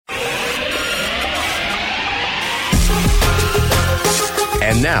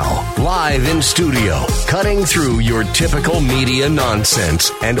And now, live in studio, cutting through your typical media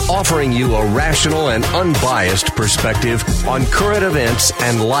nonsense and offering you a rational and unbiased perspective on current events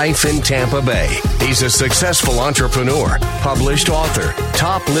and life in Tampa Bay. He's a successful entrepreneur, published author,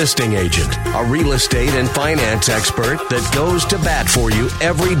 top listing agent, a real estate and finance expert that goes to bat for you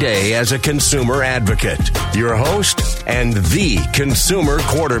every day as a consumer advocate. Your host and the consumer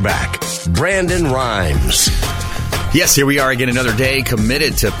quarterback, Brandon Rhymes. Yes, here we are again another day,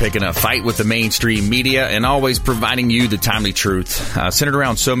 committed to picking a fight with the mainstream media and always providing you the timely truth, centered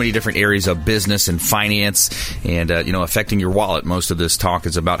around so many different areas of business and finance and, affecting your wallet. Most of this talk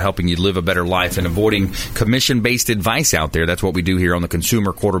is about helping you live a better life and avoiding commission-based advice out there. That's what we do here on the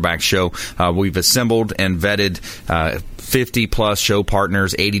Consumer Quarterback Show. We've assembled and vetted 50-plus show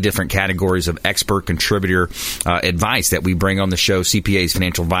partners, 80 different categories of expert contributor advice that we bring on the show, CPAs,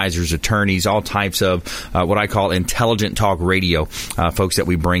 financial advisors, attorneys, all types of what I call intelligent talk radio, folks that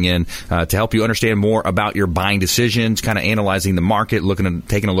we bring in to help you understand more about your buying decisions, kind of analyzing the market,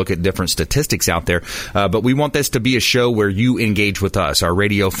 taking a look at different statistics out there. But we want this to be a show where you engage with us, our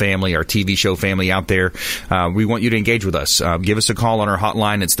radio family, our TV show family out there. We want you to engage with us. Give us a call on our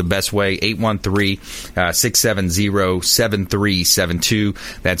hotline. It's the best way,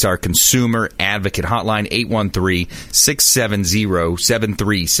 813-670-7372. That's our consumer advocate hotline,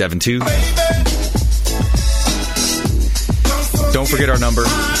 813-670-7372. Don't forget our number.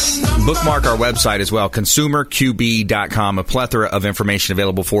 Bookmark our website as well, consumerqb.com. A plethora of information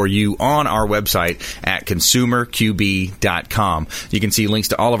available for you on our website at consumerqb.com. You can see links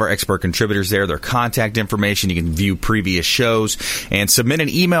to all of our expert contributors there, their contact information. You can view previous shows and submit an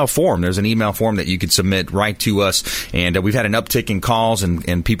email form. There's an email form that you can submit right to us. And we've had an uptick in calls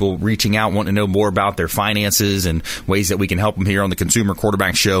and people reaching out, wanting to know more about their finances and ways that we can help them here on the Consumer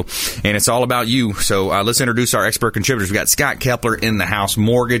Quarterback Show. And it's all about you. So let's introduce our expert contributors. We've got Scott Kepler in the house,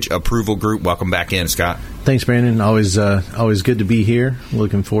 Mortgage Approval Group. Welcome back in, Scott. Thanks, Brandon. Always good to be here.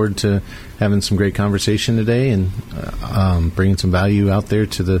 Looking forward to having some great conversation today and bringing some value out there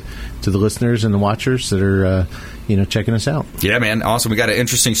to the listeners and the watchers that are checking us out. Yeah, man. Awesome. We got an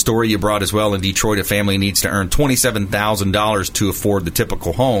interesting story you brought as well. In Detroit, a family needs to earn $27,000 to afford the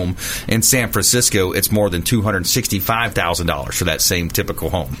typical home. In San Francisco, it's more than $265,000 for that same typical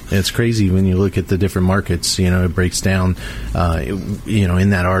home. It's crazy when you look at the different markets. It breaks down, in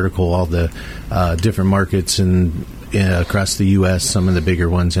that article, all the different markets and across the U.S., some of the bigger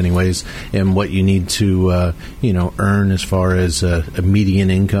ones anyways, and what you need to, earn as far as a median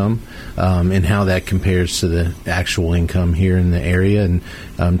income and how that compares to the actual income here in the area.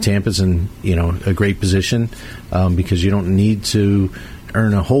 And Tampa's in, a great position because you don't need to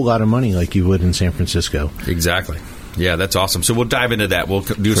earn a whole lot of money like you would in San Francisco. Exactly. Yeah, that's awesome. So we'll dive into that. We'll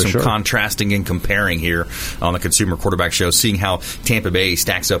do some contrasting and comparing here on the Consumer Quarterback Show, seeing how Tampa Bay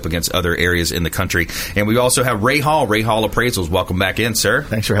stacks up against other areas in the country. And we also have Ray Hall Appraisals. Welcome back in, sir.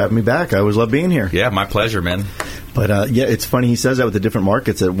 Thanks for having me back. I always love being here. Yeah, my pleasure, man. But, it's funny he says that with the different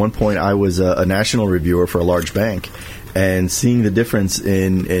markets. At one point, I was a national reviewer for a large bank. And seeing the difference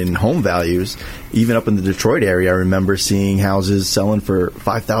in home values, even up in the Detroit area, I remember seeing houses selling for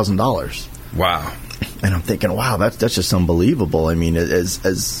 $5,000. Wow. And I'm thinking, wow, that's just unbelievable. I mean,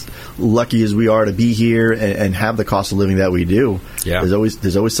 as lucky as we are to be here and have the cost of living that we do,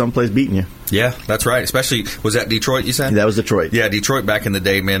 there's always some place beating you. Yeah, that's right. Especially, was that Detroit, you said? That was Detroit. Yeah, Detroit back in the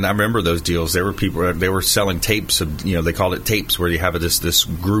day, man, I remember those deals. There were people, they were selling tapes of, they called it tapes, where you have this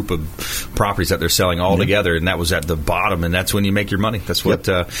group of properties that they're selling all together, and that was at the bottom, and that's when you make your money. That's what,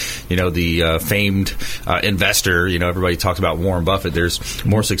 the famed investor, everybody talks about Warren Buffett. There's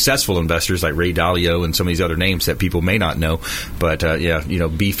more successful investors like Ray Dalio and some of these other names that people may not know. But,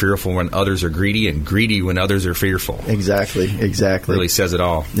 be fearful when others are greedy and greedy when others are fearful. Exactly. Really says it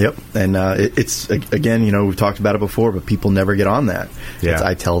all. Yep. And, it's again, we've talked about it before, but people never get on that. Yeah.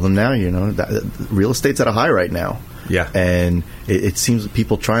 I tell them now, that real estate's at a high right now. Yeah. And it seems that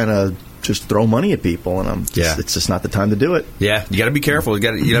people trying to just throw money at people, and it's just not the time to do it. Yeah, you got to be careful. You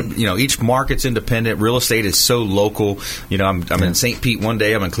got to, each market's independent. Real estate is so local. I'm in St. Pete one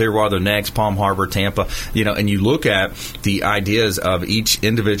day, I'm in Clearwater next, Palm Harbor, Tampa. And you look at the ideas of each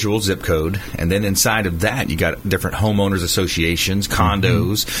individual zip code, and then inside of that, you got different homeowners associations,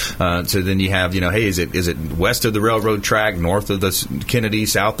 condos. So then you have, hey, is it west of the railroad track, north of the Kennedy,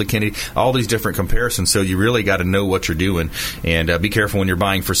 south of Kennedy? All these different comparisons. So you really got to know what you're doing, and be careful when you're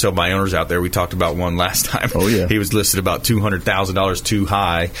buying for sale by owners out there. We talked about one last time. Oh, yeah. He was listed about $200,000 too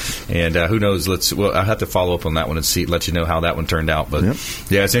high, and who knows? I'll have to follow up on that one and let you know how that one turned out. But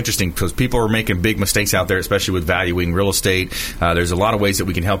yeah, it's interesting because people are making big mistakes out there, especially with valuing real estate. There's a lot of ways that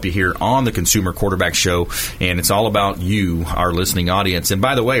we can help you here on the Consumer Quarterback Show, and it's all about you, our listening audience. And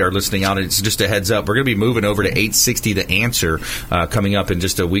by the way, our listening audience, just a heads up, we're going to be moving over to 860 The Answer coming up in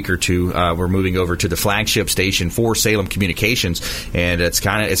just a week or two. We're moving over to the flagship station for Salem Communications, and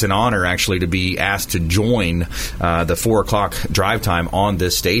it's an honor actually to be asked to join the 4 o'clock drive time on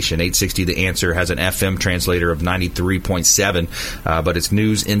this station. 860 The Answer has an FM translator of 93.7, but it's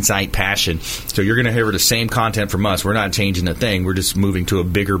news, insight, passion. So you're going to hear the same content from us. We're not changing a thing. We're just moving to a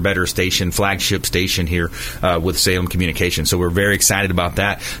bigger, better station, flagship station here with Salem Communications. So we're very excited about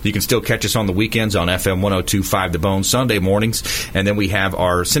that. You can still catch us on the weekends on FM 102.5 The Bone, Sunday mornings, and then we have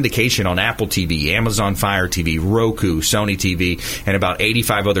our syndication on Apple TV, Amazon Fire TV, Roku, Sony TV, and about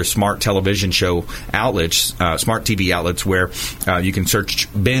 85 other smart television show outlets, smart TV outlets where you can search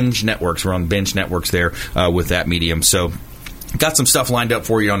Binge Networks. We're on Binge Networks there with that medium. So got some stuff lined up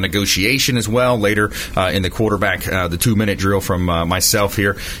for you on negotiation as well later in the quarterback, the 2-minute drill from myself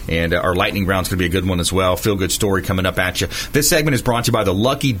here. And our lightning round's going to be a good one as well. Feel-good story coming up at you. This segment is brought to you by the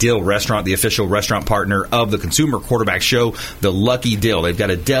Lucky Dill Restaurant, the official restaurant partner of the Consumer Quarterback Show. The Lucky Dill. They've got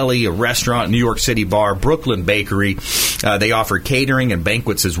a deli, a restaurant, New York City bar, Brooklyn bakery. They offer catering and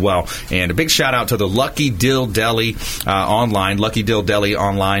banquets as well. And a big shout-out to the Lucky Dill Deli online,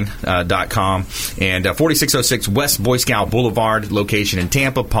 luckydilldelionline.com. And 4606 West Boy Scout Boulevard location in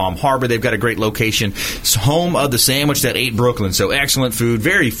Tampa, Palm Harbor. They've got a great location. It's home of the sandwich that ate Brooklyn. So excellent food,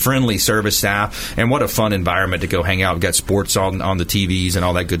 very friendly service staff, and what a fun environment to go hang out. We've got sports on the TVs and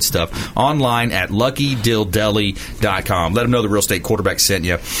all that good stuff. Online at luckydilldeli.com. Let them know the Real Estate Quarterback sent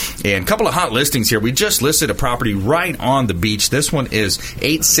you. And a couple of hot listings here. We just listed a property right on the beach. This one is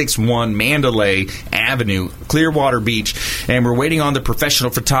 861 Mandalay Avenue, Clearwater Beach. And we're waiting on the professional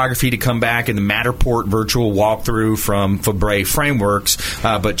photography to come back in the Matterport virtual walkthrough from Fabre Frameworks,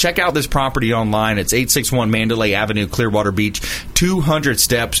 but check out this property online. It's 861 Mandalay Avenue, Clearwater Beach, 200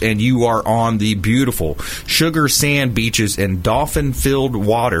 steps, and you are on the beautiful sugar sand beaches and dolphin-filled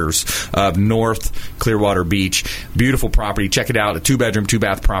waters of North Clearwater Beach. Beautiful property. Check it out. A 2-bedroom,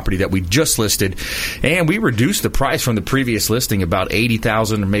 2-bath property that we just listed, and we reduced the price from the previous listing about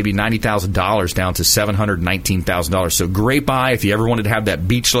 $80,000 or maybe $90,000 down to $719,000. So great buy if you ever wanted to have that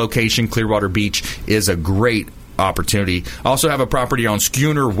beach location. Clearwater Beach is a great opportunity. Also have a property on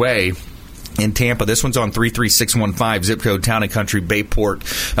Schooner Way in Tampa. This one's on 33615, zip code Town and Country, Bayport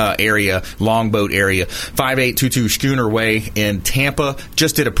area, Longboat area, 5822 Schooner Way in Tampa.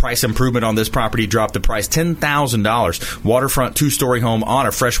 Just did a price improvement on this property, dropped the price $10,000. Waterfront 2-story home on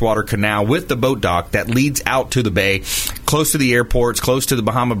a freshwater canal with the boat dock that leads out to the bay, close to the airports, close to the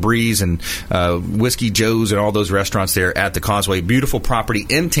Bahama Breeze and Whiskey Joe's and all those restaurants there at the Causeway. Beautiful property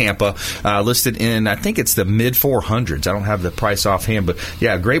in Tampa, listed in, I think it's the mid-400s. I don't have the price offhand, but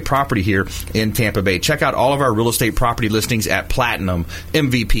yeah, great property here in Tampa Bay. Check out all of our real estate property listings at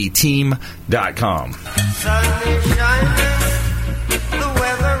PlatinumMVPTeam.com.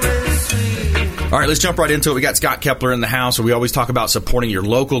 All right, let's jump right into it. We got Scott Kepler in the house. So we always talk about supporting your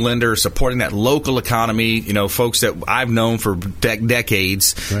local lender, supporting that local economy, you know, folks that I've known for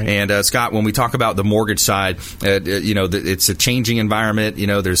decades. Right. And, Scott, when we talk about the mortgage side, you know, it's a changing environment. You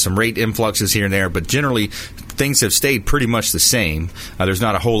know, there's some rate influxes here and there, but generally things have stayed pretty much the same. There's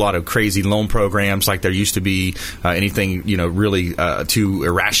not a whole lot of crazy loan programs like there used to be, anything, you know, really too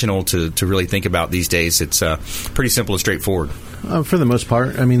irrational to really think about these days. It's pretty simple and straightforward. For the most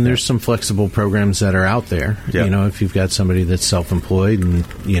part. I mean, there's some flexible programs that are out there. Yeah. You know, if you've got somebody that's self-employed and,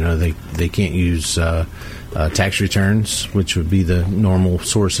 you know, they can't use tax returns, which would be the normal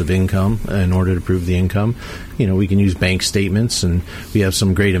source of income in order to prove the income, you know, we can use bank statements, and we have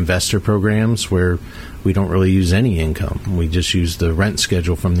some great investor programs where we don't really use any income. We just use the rent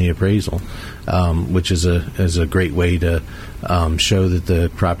schedule from the appraisal, which is a great way to show that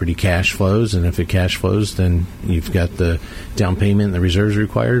the property cash flows. And if it cash flows, then you've got the down payment and the reserves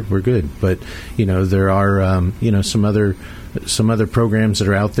required. We're good. But, you know, there are, you know, some other programs that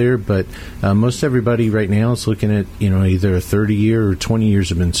are out there, but most everybody right now is looking at, you know, either a 30-year or 20 years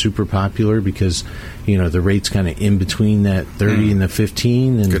have been super popular because, you know, the rate's kind of in between that 30 and the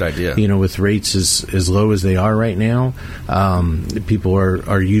 15. And, good idea. You know, with rates as low as they are right now, people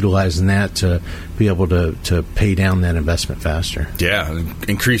are utilizing that to be able to pay down that investment faster. Yeah,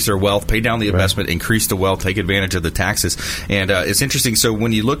 increase their wealth, pay down the investment, increase the wealth, take advantage of the taxes. And it's interesting. So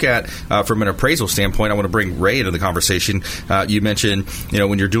when you look at from an appraisal standpoint, I want to bring Ray into the conversation. You mentioned,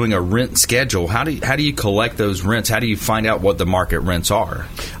 when you're doing a rent schedule, how do you collect those rents? How do you find out what the market rents are?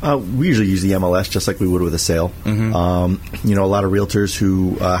 We usually use the MLS just like we would with a sale. Mm-hmm. A lot of realtors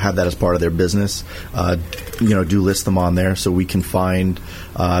who have that as part of their business, do list them on there so we can find,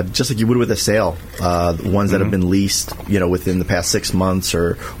 just like you would with a sale, ones that have been leased, within the past 6 months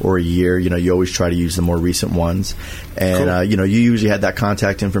or a year. You always try to use the more recent ones. And, cool. You usually had that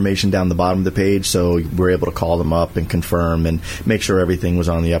contact information down the bottom of the page, so we're able to call them up and confirm and make sure everything was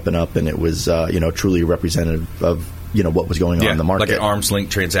on the up and up and it was, truly representative of what was going on in the market. Like an arm's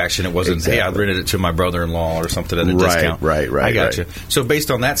length transaction. It wasn't, hey, I rented it to my brother-in-law or something at a discount. Right. I got you. So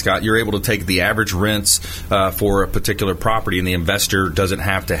based on that, Scott, you're able to take the average rents for a particular property, and the investor doesn't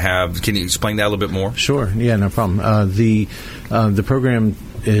have to have. Can you explain that a little bit more? Sure. Yeah, no problem. The program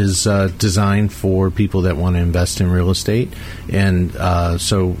is designed for people that want to invest in real estate, and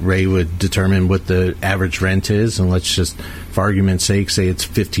so Ray would determine what the average rent is, and let's just, for argument's sake, say it's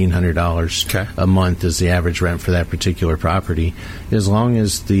 $1,500 a month is the average rent for that particular property. As long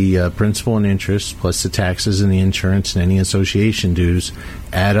as the principal and interest plus the taxes and the insurance and any association dues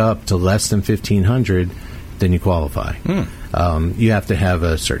add up to less than $1,500, then you qualify. You have to have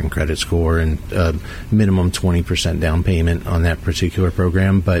a certain credit score and minimum 20% down payment on that particular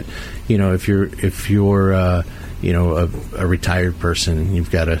program. But if you're a retired person, you've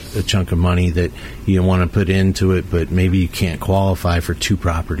got a chunk of money that you want to put into it, but maybe you can't qualify for 2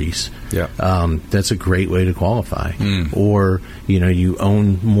 properties. Yeah, that's a great way to qualify. Or you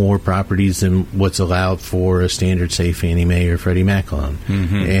own more properties than what's allowed for a standard, say, Fannie Mae or Freddie Mac loan,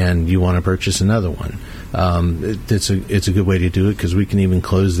 and you want to purchase another one. It's a good way to do it because we can even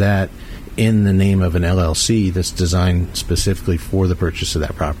close that in the name of an LLC that's designed specifically for the purchase of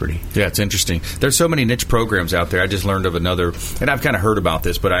that property. Yeah, it's interesting. There's so many niche programs out there. I just learned of another, and I've kind of heard about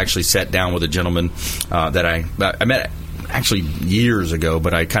this, but I actually sat down with a gentleman that I met actually years ago,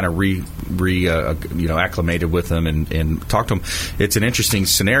 but I kind of acclimated with him and talked to him. It's an interesting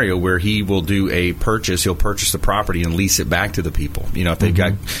scenario where he will do a purchase. He'll purchase the property and lease it back to the people. If they've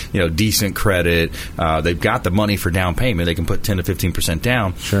got decent credit, they've got the money for down payment, they can put 10 to 15%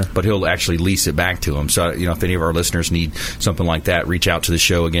 down. Sure. But he'll actually lease it back to them. So if any of our listeners need something like that, reach out to the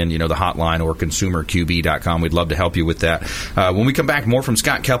show again. The hotline or consumerqb.com. We'd love to help you with that. When we come back, more from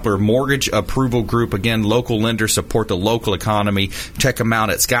Scott Kepler, Mortgage Approval Group. Again, local lenders support the local economy. Check them out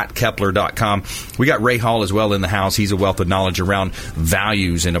at scottkepler.com. We got Ray Hall as well in the house. He's a wealth of knowledge around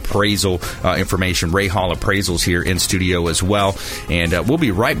values and appraisal information. Ray Hall Appraisals here in studio as well. And we'll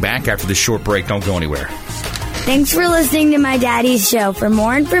be right back after this short break. Don't go anywhere. Thanks for listening to My Daddy's Show. For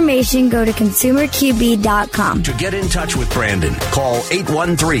more information, go to consumerqb.com. To get in touch with Brandon, call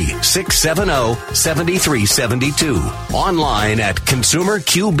 813-670-7372. Online at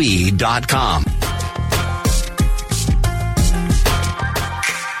consumerqb.com.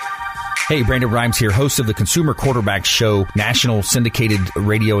 Hey, Brandon Rhymes here, host of the Consumer Quarterback Show, national syndicated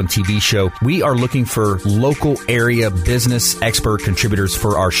radio and TV show. We are looking for local area business expert contributors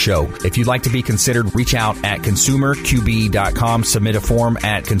for our show. If you'd like to be considered, reach out at consumerqb.com, submit a form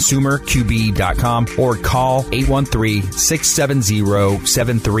at consumerqb.com, or call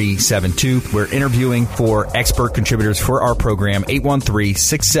 813-670-7372. We're interviewing for expert contributors for our program,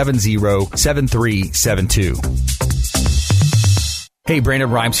 813-670-7372. Hey, Brandon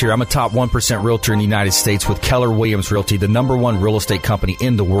Rhymes here. I'm a top 1% realtor in the United States with Keller Williams Realty, the #1 real estate company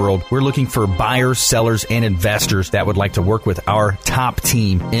in the world. We're looking for buyers, sellers, and investors that would like to work with our top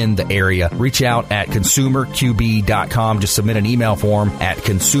team in the area. Reach out at consumerqb.com. Just submit an email form at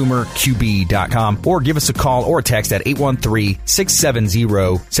consumerqb.com, or give us a call or a text at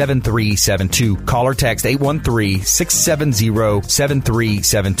 813-670-7372. Call or text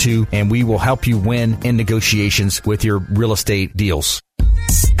 813-670-7372, and we will help you win in negotiations with your real estate deals.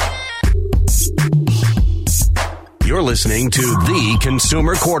 You're listening to The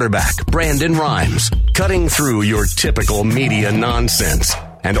Consumer Quarterback, Brandon Rhymes, cutting through your typical media nonsense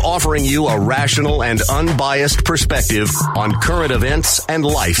and offering you a rational and unbiased perspective on current events and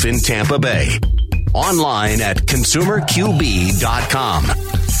life in Tampa Bay. Online at consumerqb.com.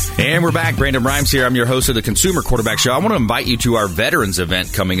 And we're back. Brandon Rhymes here. I'm your host of the Consumer Quarterback Show. I want to invite you to our Veterans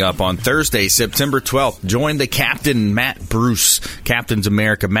event coming up on Thursday, September 12th. Join the Captain Matt Bruce, Captains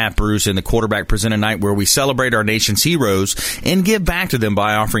America Matt Bruce, in the Quarterback Presenter Night, where we celebrate our nation's heroes and give back to them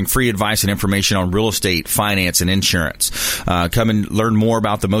by offering free advice and information on real estate, finance, and insurance. Come and learn more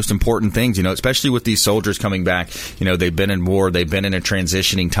about the most important things, especially with these soldiers coming back. They've been in war. They've been in a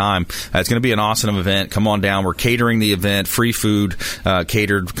transitioning time. It's going to be an awesome event. Come on down. We're catering the event, free food,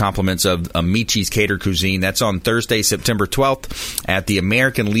 catered compliments of Amichi's Catered Cuisine. That's on Thursday, September 12th at the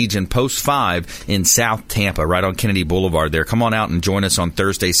American Legion Post 5 in South Tampa, right on Kennedy Boulevard there. Come on out and join us on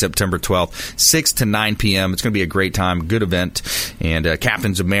Thursday, September 12th, 6 to 9 p.m. It's going to be a great time, good event. And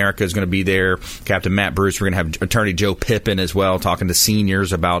Captains America is going to be there. Captain Matt Bruce. We're going to have Attorney Joe Pippin as well, talking to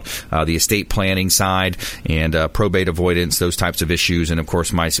seniors about the estate planning side and probate avoidance, those types of issues. And, of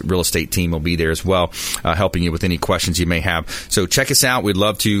course, my real estate team will be there as well, helping you with any questions you may have. So check us out. We'd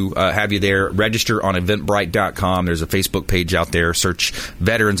love to have you there. Register on eventbrite.com. There's a Facebook page out there. Search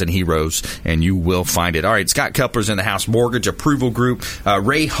Veterans and Heroes, and you will find it. All right, Scott Kepler's in the house. Mortgage Approval Group.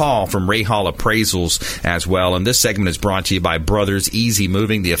 Ray Hall from Ray Hall Appraisals as well. And this segment is brought to you by Brothers Easy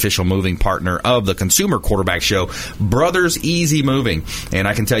Moving, the official moving partner of the Consumer Quarterback Show. Brothers Easy Moving. And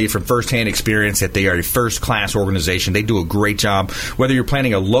I can tell you from firsthand experience that they are a first-class organization. They do a great job. Whether you're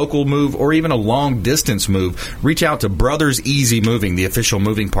planning a local move or even a long-distance move, reach out to Brothers Easy Moving, the official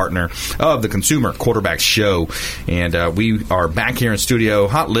moving partner of the Consumer Quarterback Show. And we are back here in studio.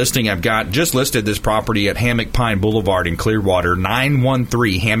 Hot listing. I've just listed this property at Hammock Pine Boulevard in Clearwater,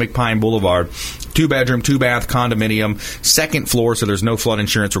 913 Hammock Pine Boulevard. 2-bedroom, 2-bath condominium, second floor, so there's no flood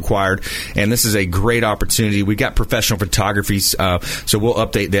insurance required. And this is a great opportunity. We got professional photography, so we'll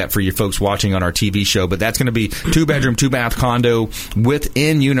update that for you folks watching on our TV show. But that's going to be 2-bedroom, 2-bath condo with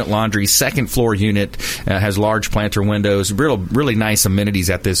in-unit laundry, second floor unit, has large planter windows, really nice amenities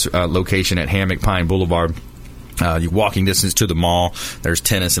at this location at Hammock Pine Boulevard. You're walking distance to the mall. There's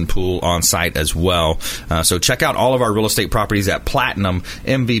tennis and pool on site as well. So check out all of our real estate properties at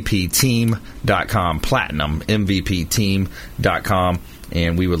PlatinumMVPTeam.com. PlatinumMVPTeam.com.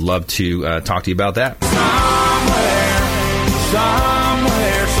 And we would love to talk to you about that.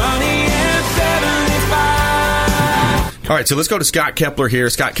 Somewhere sunny and 75. All right, so let's go to Scott Kepler here.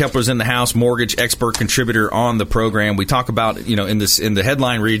 Scott Kepler's in the house, mortgage expert contributor on the program. We talk about, in the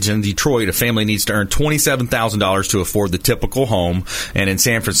headline region, Detroit, a family needs to earn $27,000 to afford the typical home, and in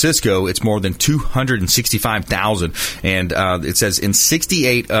San Francisco, it's more than $265,000. And it says in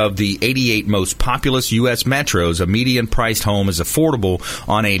 68 of the 88 most populous U.S. metros, a median-priced home is affordable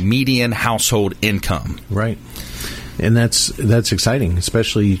on a median household income. Right. And that's exciting,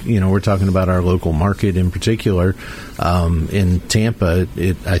 especially, we're talking about our local market in particular. In Tampa,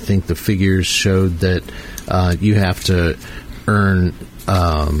 I think the figures showed that you have to earn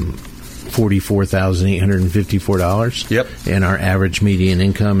 $44,854. Yep. And our average median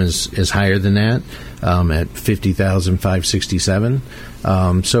income is higher than that, at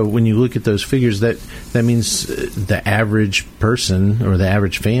 $50,567. So when you look at those figures, that means the average person or the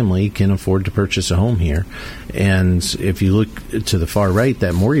average family can afford to purchase a home here. And if you look to the far right,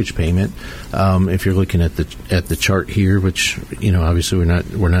 that mortgage payment, if you're looking at the chart here, which obviously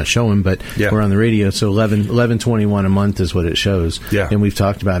we're not showing, but we're on the radio, so $11.21 a month is what it shows. Yeah. And we've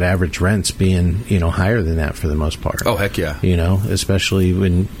talked about average rents being higher than that for the most part. Oh, heck yeah. Especially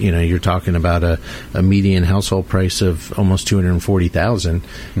when you're talking about a median household price of almost $240,000.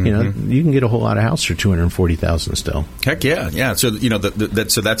 Mm-hmm. You can get a whole lot of house for $240,000 still. Heck yeah. So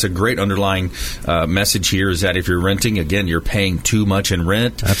so that's a great underlying message here, is that if you're renting, again, you're paying too much in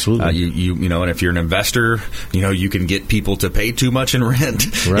rent. Absolutely. And if you're an investor, you can get people to pay too much in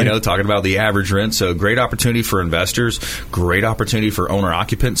rent. Right. Talking about the average rent. So great opportunity for investors, great opportunity for owner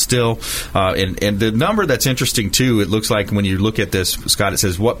occupants still. And the number that's interesting too, it looks like when you look at this, Scott, it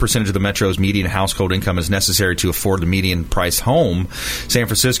says what percentage of the metro's median household income is necessary to afford the median price home. San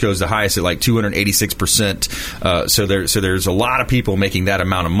Francisco is the highest at like 286%. So there's a lot of people making that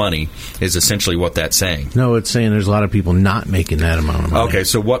amount of money, is essentially what that's saying. No, it's saying there's a lot of people not making that amount of money. Okay,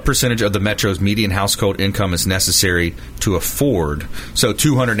 so what percentage of the metro's median household income is necessary to afford? So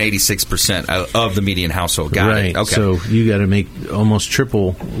 286% of the median household. Got right. it. Okay. So you got to make almost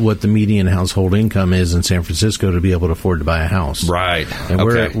triple what the median household income is in San Francisco to be able to afford to buy a house. Right. And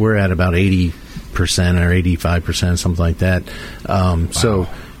we're at about 80% or 85%, something like that. So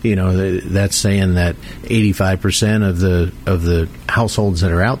that's saying that 85% of the households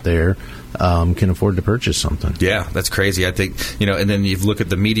that are out there can afford to purchase something. Yeah, that's crazy. I think, and then you look at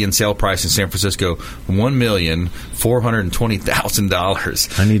the median sale price in San Francisco,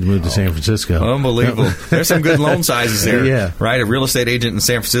 $1,420,000. I need to move to San Francisco. Unbelievable. There's some good loan sizes there. Yeah. Right? A real estate agent in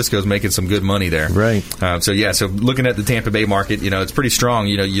San Francisco is making some good money there. Right. So looking at the Tampa Bay market, it's pretty strong.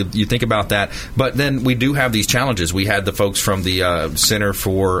 You think about that. But then we do have these challenges. We had the folks from the Center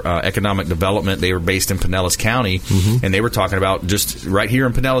for Economic Development. They were based in Pinellas County, and they were talking about just right here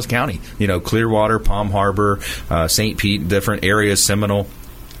in Pinellas County, Clearwater, Palm Harbor, St. Pete, different areas, Seminole,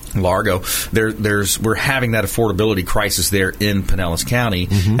 Largo. We're having that affordability crisis there in Pinellas County,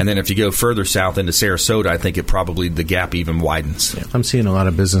 and then if you go further south into Sarasota, I think the gap even widens. Yeah. I'm seeing a lot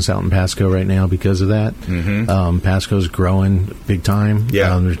of business out in Pasco right now because of that. Pasco's growing big time.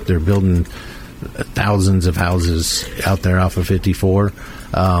 Yeah, they're building thousands of houses out there off of 54.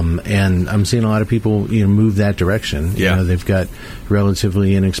 And I'm seeing a lot of people, move that direction. Yeah. They've got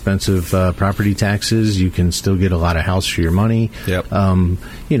relatively inexpensive property taxes. You can still get a lot of house for your money. Yep.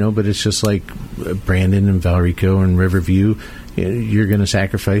 But it's just like Brandon and Valrico and Riverview. You're going to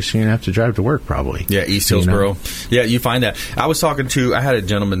sacrifice. You're going to have to drive to work, probably. Yeah, East Hillsboro. Yeah, you find that. I had a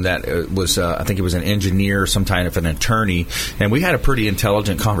gentleman that was, I think it was an engineer, some kind of an attorney, and we had a pretty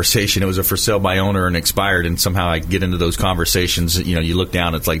intelligent conversation. It was a for sale by owner and expired, and somehow I get into those conversations. You look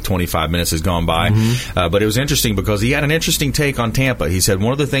down, it's like 25 minutes has gone by. But it was interesting because he had an interesting take on Tampa. He said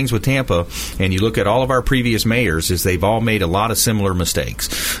one of the things with Tampa, and you look at all of our previous mayors, is they've all made a lot of similar mistakes.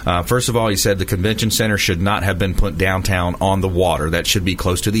 First of all, he said the convention center should not have been put downtown on the water. That should be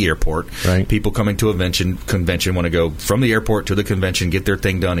close to the airport. Right. People coming to a convention want to go from the airport to the convention, get their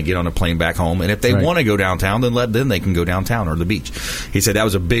thing done, and get on a plane back home. And if they want to go downtown, then they can go downtown or the beach. He said that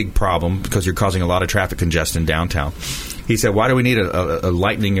was a big problem because you're causing a lot of traffic congestion downtown. He said, why do we need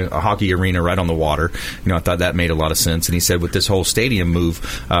a hockey arena right on the water? I thought that made a lot of sense. And he said, with this whole stadium move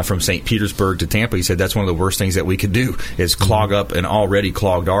from St. Petersburg to Tampa, he said that's one of the worst things that we could do is clog up an already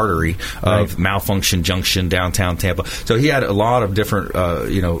clogged artery of Malfunction Junction, downtown Tampa. So he had a lot of different,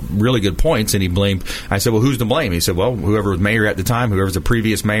 really good points, and he blamed. I said, well, who's to blame? He said, well, whoever was mayor at the time, whoever's the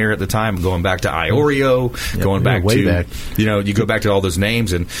previous mayor at the time, going back to Iorio, going back way to, back. You go back to all those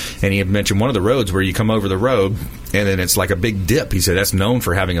names, and he had mentioned one of the roads where you come over the road, and then it's like a big dip. He said that's known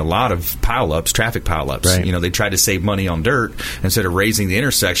for having a lot of traffic pileups. Right. They tried to save money on dirt instead of raising the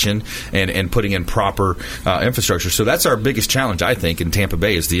intersection and putting in proper infrastructure. So that's our biggest challenge, I think, in Tampa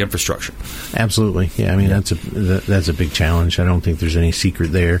Bay is the infrastructure. Absolutely. Yeah, I mean, that's a big challenge. I don't think there's any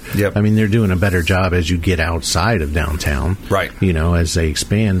secret there. Yep. I mean, they're doing a better job as you get outside of downtown. Right. As they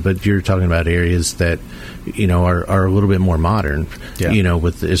expand. But you're talking about areas that, are a little bit more modern,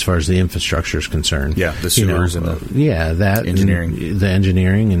 with as far as the infrastructure is concerned. Yeah, the sewers and that engineering. And the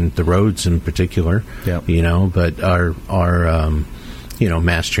engineering and the roads in particular. Yeah. But our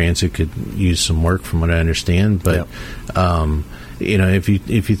mass transit could use some work from what I understand. But if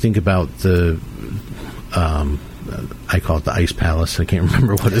you think about the I call it the Ice Palace. I can't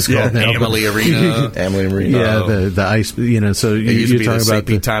remember what it's called now. Amalie Arena. Amalie Arena. Yeah, the ice. So you're talking about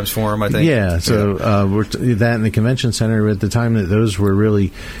the Times Forum, I think. Yeah. So that and the convention center at the time that those were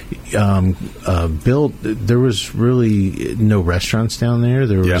really built, there was really no restaurants down there.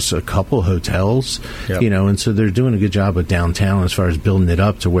 There was a couple hotels. Yep. And so they're doing a good job with downtown as far as building it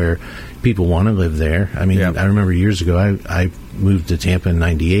up to where people want to live there. I mean, I remember years ago I moved to Tampa in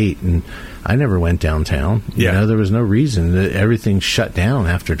 '98 and I never went downtown. There was no reason. Everything shut down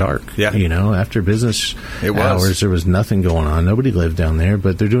after dark. Yeah. After business hours, there was nothing going on. Nobody lived down there,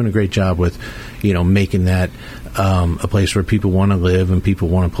 but they're doing a great job with, making that a place where people want to live and people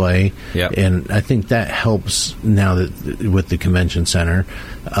want to play. Yep. And I think that helps now that with the convention center.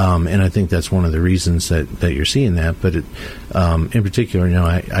 And I think that's one of the reasons that you're seeing that. But in particular,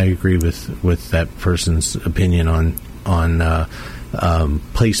 I agree with that person's opinion on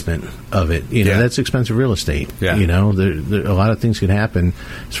placement of it. That's expensive real estate. Yeah. There a lot of things can happen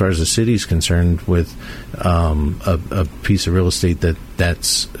as far as the city's concerned with a piece of real estate that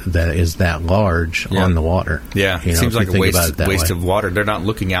is that large on the water. Yeah, it seems like a waste of water. They're not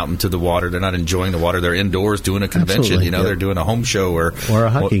looking out into the water. They're not enjoying the water. They're indoors doing a convention. Absolutely. They're doing a home show or a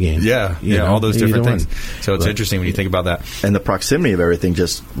hockey game. Yeah, all those different things. So it's interesting when you think about that. And the proximity of everything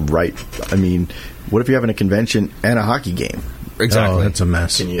just right. I mean, what if you're having a convention and a hockey game? Exactly. Oh, it's a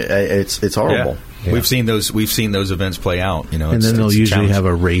mess. It's horrible. Yeah. We've seen those events play out. And then they'll usually have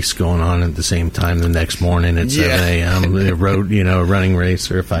a race going on at the same time the next morning at 7 a.m. A road, a running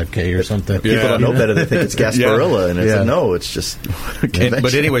race or a 5K or something. People don't know better. They think it's Gasparilla, and it's no, it's just.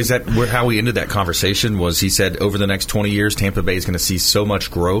 But anyways, how we ended that conversation was he said over the next 20 years, Tampa Bay is going to see so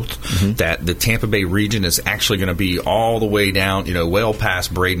much growth that the Tampa Bay region is actually going to be all the way down, well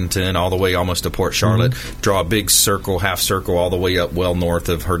past Bradenton, all the way almost to Port Charlotte. Draw a big circle, half circle, all the way up well north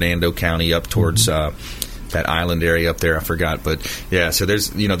of Hernando County, up towards that island area up there. I forgot. But, so there's,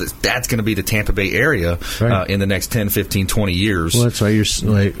 that's going to be the Tampa Bay area in the next 10, 15, 20 years. Well, that's why you're,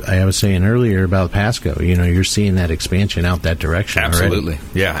 like I was saying earlier about Pasco, you're seeing that expansion out that direction. Absolutely.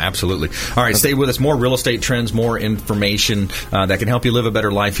 Already. Yeah, absolutely. All right, stay with us. More real estate trends, more information that can help you live a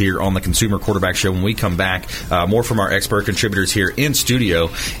better life here on the Consumer Quarterback Show. When we come back, more from our expert contributors here in studio,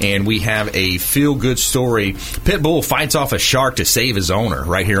 and we have a feel-good story. Pitbull fights off a shark to save his owner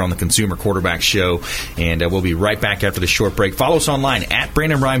right here on the Consumer Quarterback Show, and we'll be right back after the short break. Follow us online at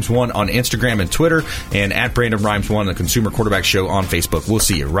Brandon Rhymes1 on Instagram and Twitter, and at Brandon Rhymes1 the Consumer Quarterback Show on Facebook. We'll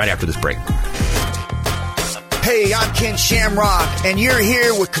see you right after this break. Hey, I'm Ken Shamrock, and you're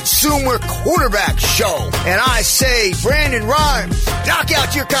here with Consumer Quarterback Show. And I say, Brandon Rhymes, knock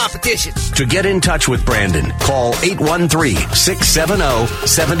out your competition. To get in touch with Brandon, call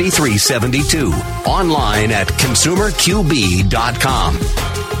 813-670-7372. Online at ConsumerQB.com.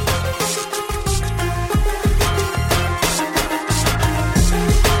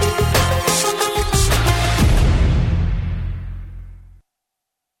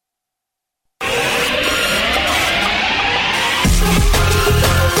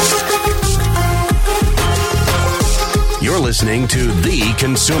 Listening to the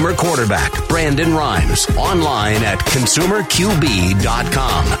Consumer Quarterback, Brandon Rhymes, online at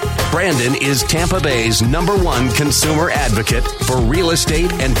ConsumerQB.com. Brandon is Tampa Bay's #1 consumer advocate for real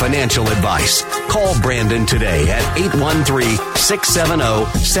estate and financial advice. Call Brandon today at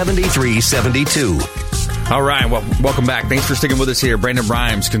 813-670-7372. All right, well, welcome back. Thanks for sticking with us here. Brandon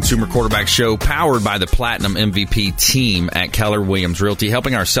Rhymes, Consumer Quarterback Show, powered by the Platinum MVP team at Keller Williams Realty,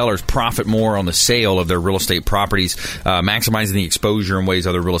 helping our sellers profit more on the sale of their real estate properties, maximizing the exposure in ways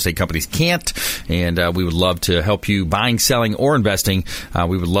other real estate companies can't. And we would love to help you buying, selling, or investing.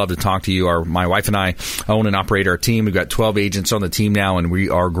 We would love to talk to you. My wife and I own and operate our team. We've got 12 agents on the team now, and we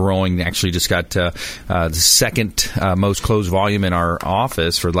are growing. Actually, just got the second most closed volume in our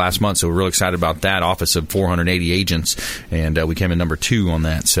office for last month, so we're really excited about that. Office of 480 agents, and we came in #2 on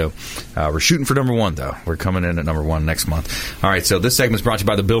that. So we're shooting for #1, though. We're coming in at #1 next month. All right, so this segment is brought to you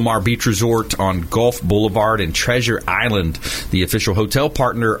by the Bilmar Beach Resort on Gulf Boulevard and Treasure Island, the official hotel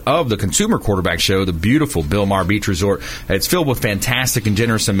partner of the Consumer Quarterback Show, the beautiful Bilmar Beach Resort. It's filled with fantastic and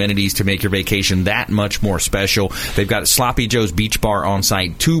generous amenities to make your vacation that much more special. They've got Sloppy Joe's Beach Bar on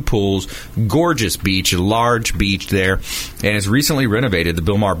site, 2 pools, gorgeous beach, a large beach there, and it's recently renovated. The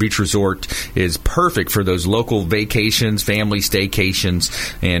Bilmar Beach Resort is perfect for those local vacations, family staycations,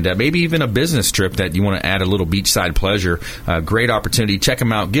 and maybe even a business trip that you want to add a little beachside pleasure. Great opportunity. Check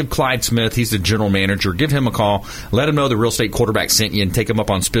him out. Give Clyde Smith, he's the general manager, give him a call. Let him know the Real Estate Quarterback sent you and take him up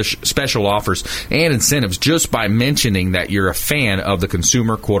on special offers and incentives just by mentioning that you're a fan of the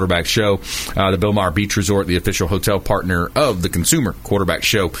Consumer Quarterback Show. The Bilmar Beach Resort, the official hotel partner of the Consumer Quarterback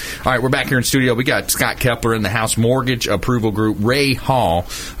Show. All right, we're back here in studio. We got Scott Kepler in the house, Mortgage Approval Group, Ray Hall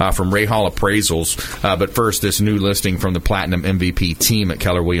from Ray Hall Appraisals. But first, this new listing from the Platinum MVP team at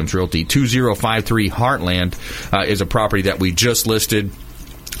Keller Williams Realty. 2053 Heartland is a property that we just listed.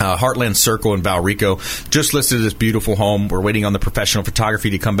 Heartland Circle in Valrico. Just listed this beautiful home. We're waiting on the professional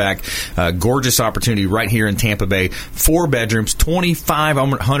photography to come back. Gorgeous opportunity right here in Tampa Bay. 4 bedrooms,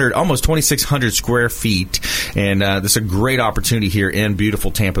 2,500, almost 2,600 square feet. And this is a great opportunity here in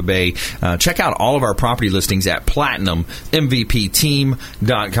beautiful Tampa Bay. Check out all of our property listings at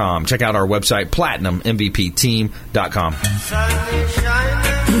PlatinumMVPTeam.com. Check out our website, PlatinumMVPTeam.com.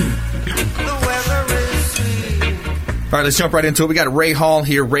 All right, let's jump right into it. We got Ray Hall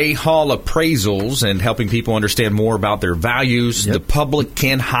here, Ray Hall Appraisals, and helping people understand more about their values. Yep. The public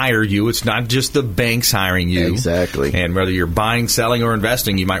can hire you. It's not just the banks hiring you. Exactly. And whether you're buying, selling, or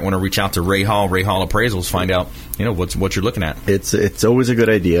investing, you might want to reach out to Ray Hall Appraisals, find out, what you're looking at. It's always a good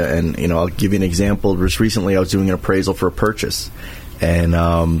idea. And, I'll give you an example. Just recently I was doing an appraisal for a purchase. And,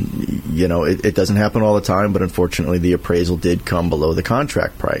 it doesn't happen all the time, but unfortunately the appraisal did come below the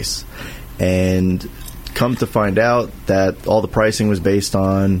contract price. And come to find out that all the pricing was based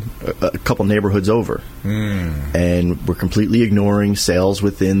on a couple neighborhoods over. And we're completely ignoring sales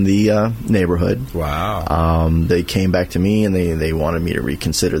within the neighborhood. Wow. They came back to me and they wanted me to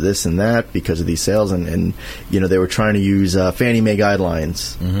reconsider this and that because of these sales. And they were trying to use Fannie Mae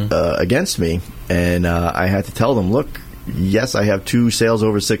guidelines against me. And I had to tell them, look, yes, I have 2 sales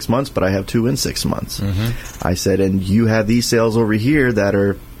over 6 months, but I have 2 in 6 months. I said, and you have these sales over here that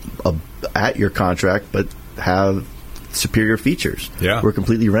are at your contract, but have superior features. Yeah. We're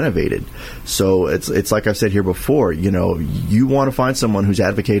completely renovated. So it's like I've said here before, you want to find someone who's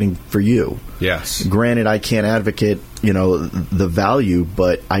advocating for you. Yes. Granted, I can't advocate, the value,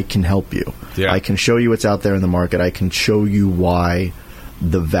 but I can help you. Yeah. I can show you what's out there in the market. I can show you why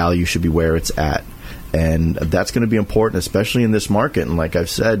the value should be where it's at. And that's going to be important, especially in this market. And like I've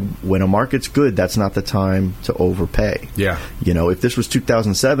said, when a market's good, that's not the time to overpay. Yeah. If this was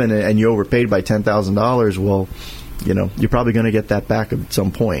 2007 and you overpaid by $10,000, well, you're probably going to get that back at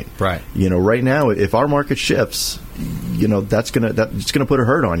some point. Right. Right now, if our market shifts, it's going to put a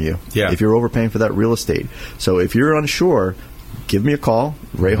hurt on you. Yeah. If you're overpaying for that real estate. So if you're unsure, give me a call,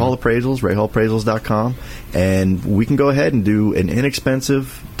 Ray Hall Appraisals, rayhallappraisals.com, and we can go ahead and do an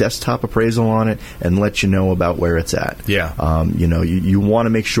inexpensive desktop appraisal on it and let you know about where it's at. Yeah. You want to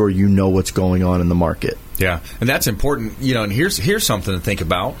make sure you know what's going on in the market. Yeah, and that's important. And here's something to think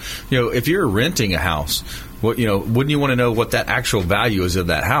about. If you're renting a house, wouldn't you want to know what that actual value is of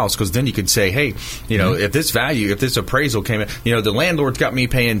that house? Because then you could say, hey, if this appraisal came in, the landlord's got me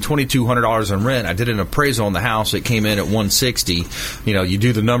paying $2,200 in rent. I did an appraisal on the house. It came in at $160. You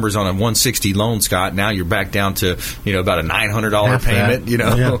do the numbers on a $160 loan, Scott. Now you're back down to, about a $900 payment,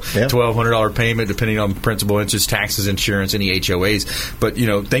 $1,200 payment, depending on principal, interest, taxes, insurance, any HOAs. But,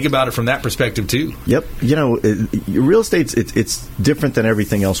 think about it from that perspective, too. Yep. Real estate's it's different than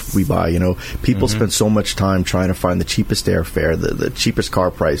everything else we buy. People spend so much time trying to find the cheapest airfare, the cheapest car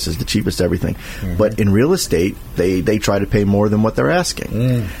prices, the cheapest everything. But in real estate, they try to pay more than what they're asking.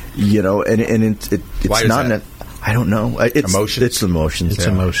 And it's not that? I don't know. Emotions. It's emotions. It's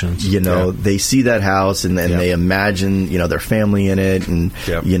emotions. They see that house and they imagine, their family in it, and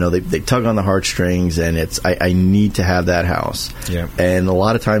they tug on the heartstrings, and I need to have that house. Yeah. And a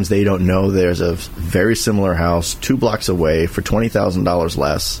lot of times they don't know there's a very similar house 2 blocks away for $20,000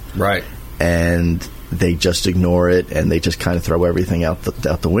 less. Right. And they just ignore it, and they just kind of throw everything out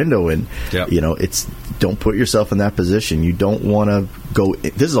the window. And don't put yourself in that position. You don't want to go.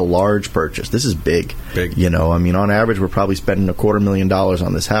 This is a large purchase. This is big. On average, we're probably spending $250,000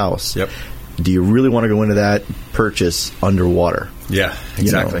 on this house. Yep. Do you really want to go into that purchase underwater? Yeah,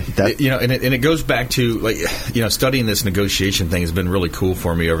 exactly. And it goes back to studying this negotiation thing has been really cool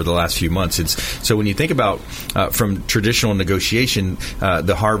for me over the last few months. So when you think about from traditional negotiation,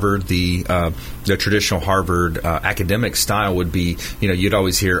 the traditional Harvard academic style would be, you'd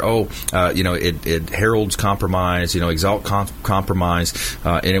always hear, it heralds compromise, exalt compromise,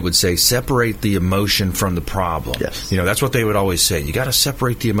 and it would say separate the emotion from the problem. Yes. That's what they would always say. You got to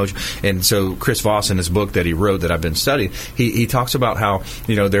separate the emotion. And so Chris Voss, in his book that he wrote that I've been studying, he talks about how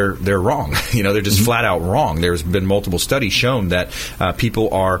they're wrong. They're just flat out wrong. There's been multiple studies shown that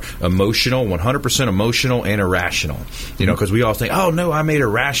people are emotional, 100% emotional and irrational. Because we all think, oh no, I made a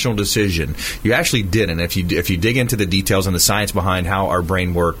rational decision. You actually didn't. If you dig into the details and the science behind how our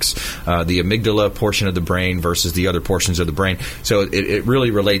brain works, the amygdala portion of the brain versus the other portions of the brain, so it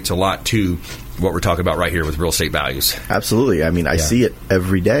really relates a lot to what we're talking about right here with real estate values. Absolutely. I see it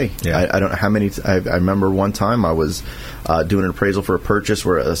every day. Yeah. I don't know how many. I remember one time I was doing an appraisal for a purchase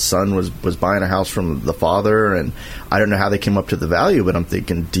where a son was buying a house from the father, and I don't know how they came up to the value, but I'm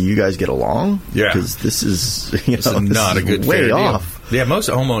thinking, do you guys get along? Yeah. Because this is not a good way fair off. Deal. Yeah, most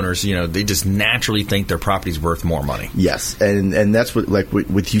homeowners, they just naturally think their property's worth more money. Yes, and that's what, like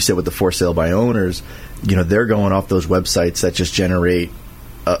what you said with the for sale by owners, they're going off those websites that just generate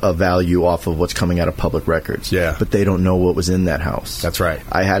a value off of what's coming out of public records. Yeah. But they don't know what was in that house. That's right.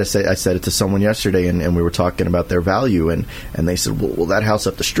 I said it to someone yesterday, and we were talking about their value, and they said, well, that house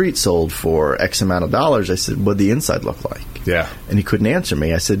up the street sold for X amount of dollars. I said, what'd the inside look like? Yeah. And he couldn't answer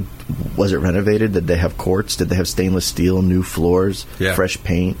me. I said, was it renovated? Did they have quartz? Did they have stainless steel, new floors, fresh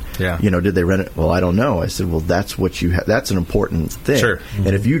paint? Yeah. Did they rent it? Well, I don't know. I said, well, that's what you that's an important thing. Sure. Mm-hmm.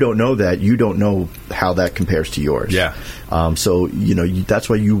 And if you don't know that, you don't know how that compares to yours. Yeah. So, that's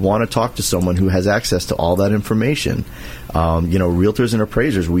why you want to talk to someone who has access to all that information. Realtors and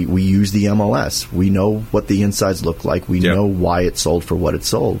appraisers, we use the MLS. We know what the insides look like. We know why it sold for what it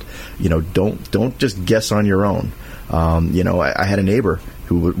sold. Don't just guess on your own. I had a neighbor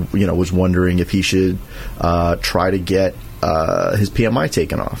who was wondering if he should try to get his PMI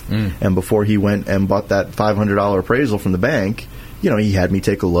taken off. And before he went and bought that $500 appraisal from the bank, he had me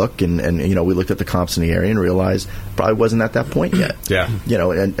take a look, and we looked at the comps in the area and realized probably wasn't at that point yet.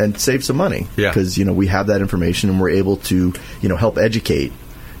 And save some money because we have that information and we're able to help educate.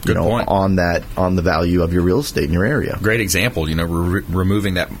 On the value of your real estate in your area. Great example.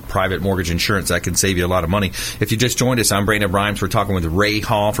 Removing that private mortgage insurance, that can save you a lot of money. If you just joined us, I'm Brandon Rhymes. We're talking with Ray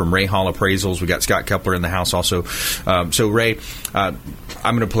Hall from Ray Hall Appraisals. We got Scott Kepler in the house also. So Ray, I'm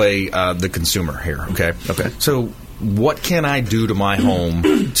going to play the consumer here. Okay. So what can I do to my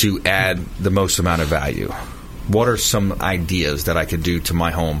home to add the most amount of value? What are some ideas that I could do to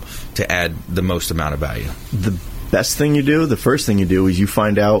my home to add the most amount of value? The first thing you do is you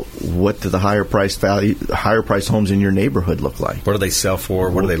find out what the higher price homes in your neighborhood look like. What do they sell for?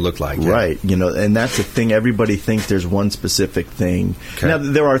 What do they look like? Right. And that's the thing. Everybody thinks there's one specific thing. Okay. Now,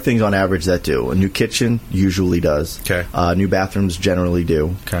 there are things on average that do. A new kitchen usually does. Okay. New bathrooms generally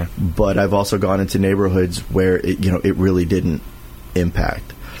do. Okay. But I've also gone into neighborhoods where it really didn't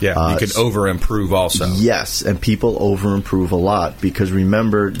impact. Yeah, you can over-improve also. Yes, and people over-improve a lot because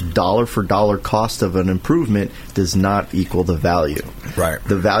remember, dollar for dollar cost of an improvement does not equal the value. Right.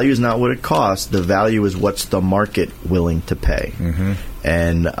 The value is not what it costs. The value is what's the market willing to pay. Mm-hmm.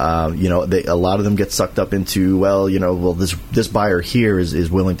 And, a lot of them get sucked up into, this buyer here is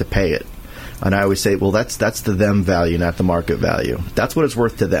willing to pay it. And I always say, well, that's the them value, not the market value. That's what it's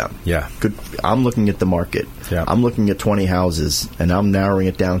worth to them. Yeah. Good. I'm looking at the market. Yeah. I'm looking at 20 houses, and I'm narrowing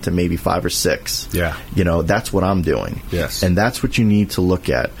it down to maybe 5 or 6. Yeah. That's what I'm doing. Yes. And that's what you need to look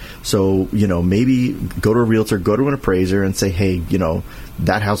at. So, maybe go to a realtor, go to an appraiser, and say, hey,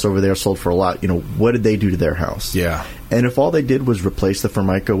 that house over there sold for a lot. What did they do to their house? Yeah. And if all they did was replace the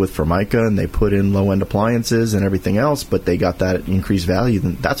Formica with Formica and they put in low-end appliances and everything else, but they got that increased value,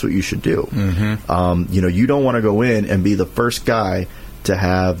 then that's what you should do. Mm-hmm. You don't want to go in and be the first guy to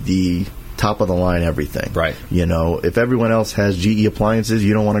have the top-of-the-line everything. Right. If everyone else has GE appliances,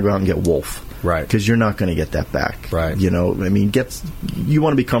 you don't want to go out and get Wolf. Right. Because you're not going to get that back. Right. You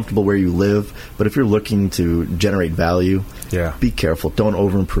want to be comfortable where you live, but if you're looking to generate value, be careful. Don't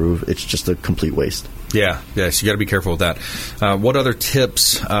over-improve. It's just a complete waste. Yeah, yes, you got to be careful with that. What other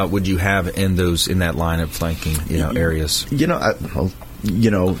tips would you have in that line of thinking, areas?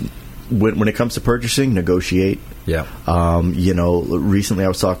 When it comes to purchasing, negotiate. Yeah. Recently I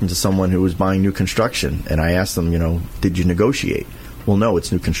was talking to someone who was buying new construction, and I asked them, did you negotiate? Well, no,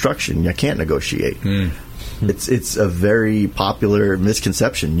 it's new construction. You can't negotiate. It's a very popular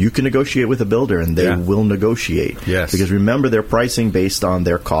misconception. You can negotiate with a builder, and they will negotiate. Yes. Because remember, they're pricing based on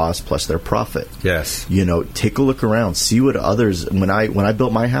their cost plus their profit. Yes. Take a look around. See what others. When I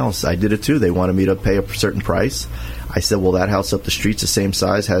built my house, I did it too. They wanted me to pay a certain price. I said, well, that house up the street's the same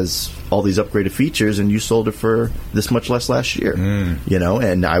size, has all these upgraded features, and you sold it for this much less last year.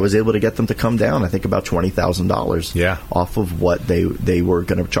 And I was able to get them to come down, I think, about $20,000 off of what they were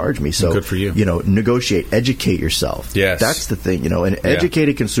going to charge me. So, good for you. Negotiate, educate yourself. Yes. That's the thing, and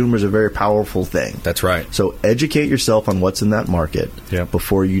educated consumer is a very powerful thing. That's right. So educate yourself on what's in that market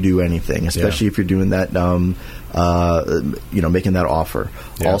before you do anything, especially if you're doing that, making that offer.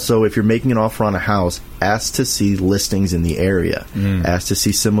 Yeah. Also, if you're making an offer on a house, ask to see listings in the area. Ask to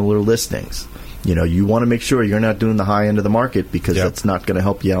see similar listings. You want to make sure you're not doing the high end of the market because that's not going to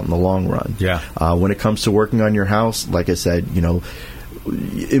help you out in the long run. Yeah. When it comes to working on your house, like I said,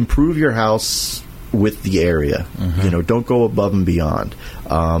 improve your house with the area. Don't go above and beyond.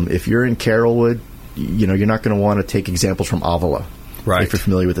 If you're in Carrollwood, you're not going to want to take examples from Avila. Right. If you're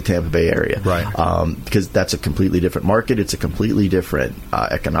familiar with the Tampa Bay area. Right. Because that's a completely different market. It's a completely different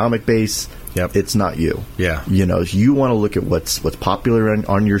economic base. Yep. It's not you. Yeah. You want to look at what's popular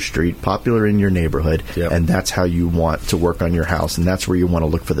on your street, popular in your neighborhood, and that's how you want to work on your house, and that's where you want to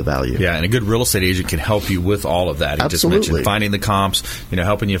look for the value. Yeah, and a good real estate agent can help you with all of that. He just mentioned finding the comps,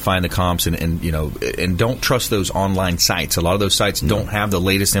 helping you find the comps, and don't trust those online sites. A lot of those sites don't have the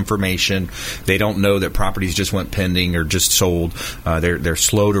latest information. They don't know that properties just went pending or just sold. They're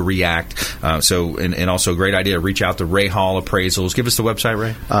slow to react. So also a great idea. Reach out to Ray Hall Appraisals. Give us the website,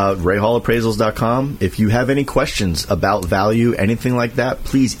 Ray. RayHallAppraisals.com. If you have any questions about value, anything like that,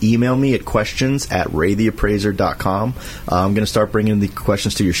 please email me at questions@raytheappraiser.com. I'm going to start bringing the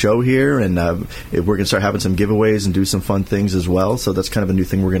questions to your show here, and we're going to start having some giveaways and do some fun things as well. So that's kind of a new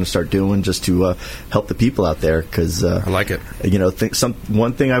thing we're going to start doing just to help the people out there. Because I like it.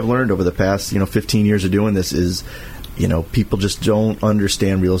 One thing I've learned over the past 15 years of doing this is, people just don't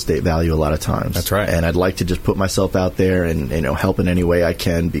understand real estate value a lot of times. That's right. And I'd like to just put myself out there and help in any way I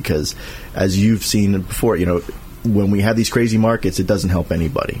can, because as you've seen before, when we have these crazy markets, it doesn't help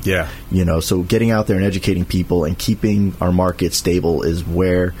anybody. Yeah. So getting out there and educating people and keeping our market stable is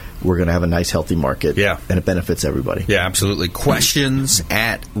where we're going to have a nice, healthy market. Yeah. And it benefits everybody. Yeah, absolutely. Questions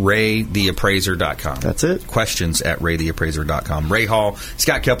at raytheappraiser.com. That's it. Questions at raytheappraiser.com. Ray Hall,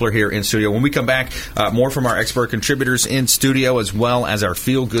 Scott Kepler here in studio. When we come back, more from our expert contributors in studio, as well as our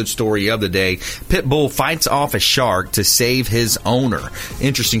feel-good story of the day. Pitbull fights off a shark to save his owner.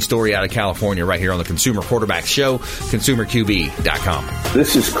 Interesting story out of California right here on the Consumer Quarterback Show, ConsumerQB.com.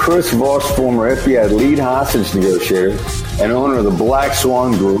 This is Chris Voss, former FBI lead hostage negotiator and owner of the Black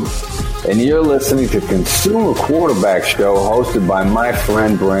Swan Group, and you're listening to Consumer Quarterback Show, hosted by my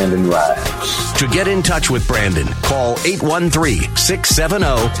friend Brandon Rhymes. To get in touch with Brandon, call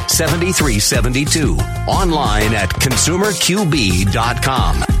 813-670-7372. Online at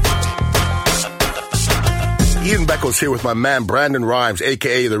ConsumerQB.com. Ian Beckles here with my man, Brandon Rhymes,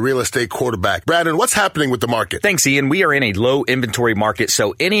 a.k.a. the real estate quarterback. Brandon, what's happening with the market? Thanks, Ian. We are in a low inventory market,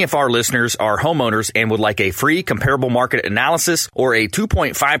 so any of our listeners are homeowners and would like a free comparable market analysis or a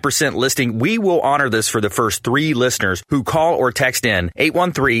 2.5% listing, we will honor this for the first 3 listeners who call or text in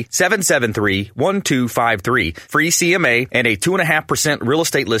 813-773-1253. Free CMA and a 2.5% real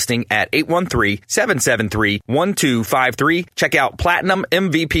estate listing at 813-773-1253. Check out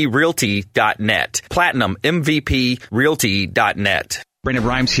PlatinumMVPRealty.net. PlatinumMVPRealty.net. Brandon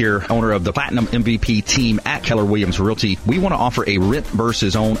Rhymes here, owner of the Platinum MVP team at Keller Williams Realty. We want to offer a rent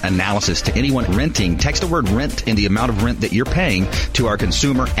versus own analysis to anyone renting. Text the word rent and the amount of rent that you're paying to our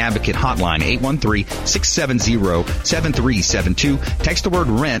consumer advocate hotline, 813-670-7372. Text the word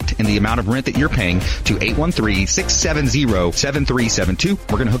rent and the amount of rent that you're paying to 813-670-7372.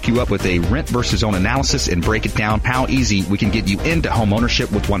 We're going to hook you up with a rent versus own analysis and break it down how easy we can get you into home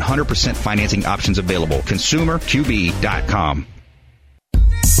ownership with 100% financing options available. ConsumerQB.com.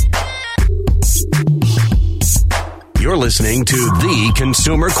 You're listening to the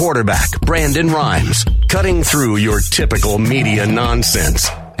Consumer Quarterback, Brandon Rhymes, cutting through your typical media nonsense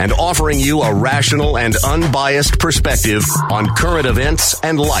and offering you a rational and unbiased perspective on current events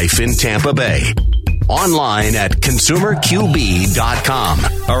and life in Tampa Bay. Online at ConsumerQB.com.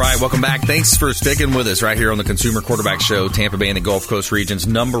 All right, welcome back. Thanks for sticking with us right here on the Consumer Quarterback Show, Tampa Bay and the Gulf Coast region's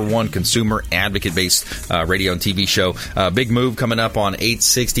 #1 consumer advocate-based radio and TV show. Big move coming up on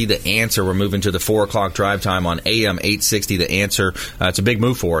 860 The Answer. We're moving to the 4 o'clock drive time on AM 860 The Answer. It's a big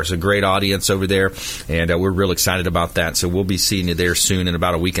move for us, a great audience over there, and we're real excited about that. So we'll be seeing you there soon in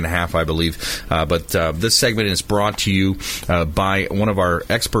about a week and a half, I believe. But this segment is brought to you by one of our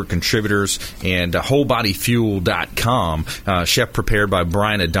expert contributors and WholeBodyFuel.com. Chef prepared by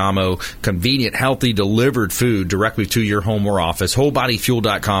Brian Adamo. Convenient, healthy, delivered food directly to your home or office.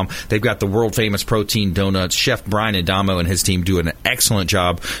 WholeBodyFuel.com. They've got the world-famous protein donuts. Chef Brian Adamo and his team do an excellent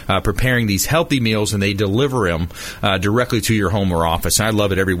job preparing these healthy meals, and they deliver them directly to your home or office. And I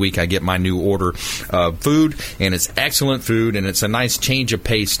love it. Every week I get my new order of food, and it's excellent food, and it's a nice change of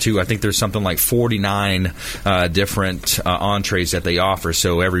pace, too. I think there's something like 49 different entrees that they offer.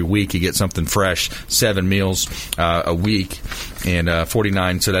 So every week you get something fresh. 7 meals a week, and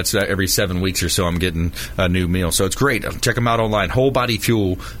 49, so that's every 7 weeks or so I'm getting a new meal. So it's great. Check them out online,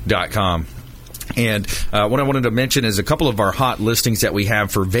 WholeBodyFuel.com. And what I wanted to mention is a couple of our hot listings that we have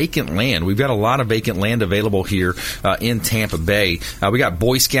for vacant land. We've got a lot of vacant land available here in Tampa Bay. We got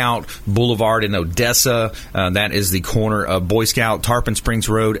Boy Scout Boulevard in Odessa. That is the corner of Boy Scout, Tarpon Springs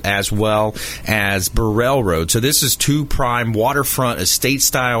Road, as well as Burrell Road. So this is 2 prime waterfront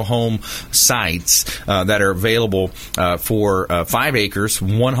estate-style home sites that are available for 5 acres,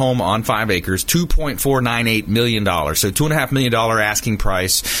 1 home on 5 acres, $2.498 million. So $2.5 million asking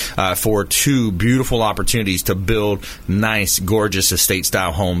price for 2 beautiful opportunities to build nice, gorgeous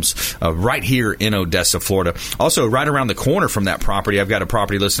estate-style homes right here in Odessa, Florida. Also, right around the corner from that property, I've got a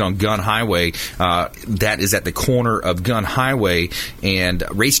property listed on Gun Highway that is at the corner of Gun Highway and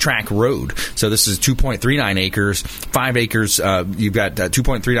Racetrack Road. So this is 2.39 acres, 5 acres. You've got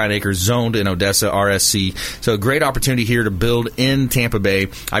 2.39 acres zoned in Odessa, RSC. So a great opportunity here to build in Tampa Bay.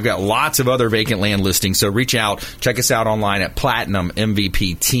 I've got lots of other vacant land listings, so reach out. Check us out online at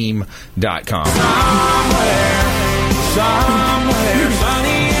PlatinumMVPTeam.com. Somewhere, sunny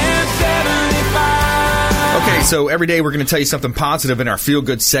and 75. Okay, so every day we're going to tell you something positive in our Feel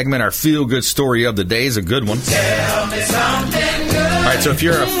Good segment. Our Feel Good story of the day is a good one. Tell me something good. All right, so if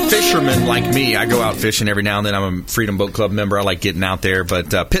you're a fisherman like me, I go out fishing every now and then. I'm a Freedom Boat Club member. I like getting out there.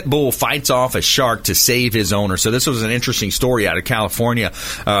 But pit bull fights off a shark to save his owner. So this was an interesting story out of California.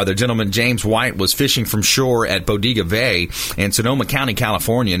 The gentleman, James White, was fishing from shore at Bodega Bay in Sonoma County,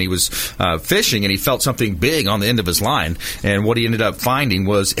 California, and he was fishing, and he felt something big on the end of his line. And what he ended up finding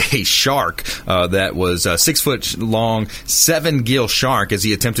was a shark that was a 6-foot-long, 7-gill shark. As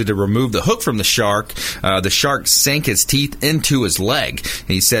he attempted to remove the hook from the shark sank his teeth into his leg.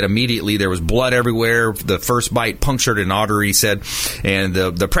 He said immediately there was blood everywhere. The first bite punctured an artery, he said, and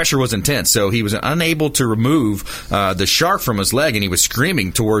the pressure was intense. So he was unable to remove the shark from his leg, and he was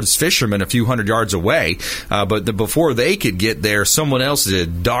screaming towards fishermen a few hundred yards away. But before they could get there, someone else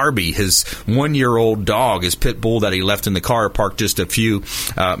did. Darby, his 1-year-old dog, his pit bull that he left in the car, parked just a few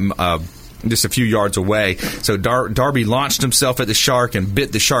yards away. So Darby launched himself at the shark and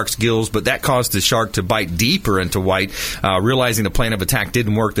bit the shark's gills, but that caused the shark to bite deeper into White. Realizing the plan of attack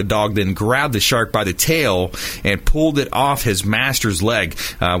didn't work, the dog then grabbed the shark by the tail and pulled it off his master's leg.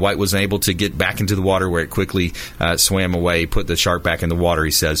 White was able to get back into the water, where it quickly swam away, put the shark back in the water,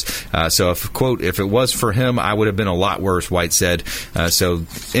 he says. So, if it was for him, I would have been a lot worse, White said. So,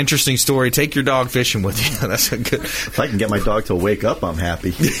 interesting story. Take your dog fishing with you. That's a good... If I can get my dog to wake up, I'm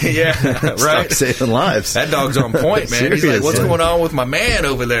happy. Yeah. Right, saving lives. That dog's on point, man. He's like, "What's going on with my man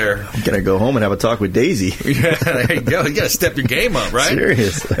over there?" I'm gonna go home and have a talk with Daisy. Yeah, there you go. You gotta step your game up, right?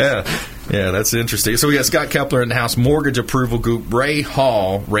 Serious. Yeah, that's interesting. So we got Scott Kepler in the house, mortgage approval group, Ray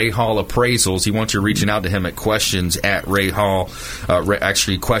Hall Appraisals. He wants you reaching out to him at questions at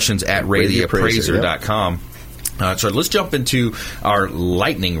questions@raytheappraiser.com. So let's jump into our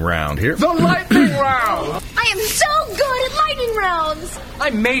lightning round here. The lightning round! I am so good at lightning rounds!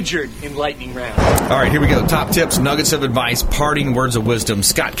 I majored in lightning rounds. All right, here we go. Top tips, nuggets of advice, parting words of wisdom.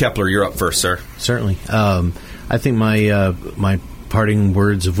 Scott Kepler, you're up first, sir. Certainly. I think my parting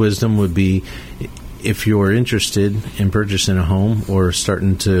words of wisdom would be, if you're interested in purchasing a home or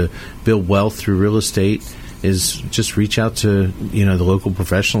starting to build wealth through real estate, is just reach out to the local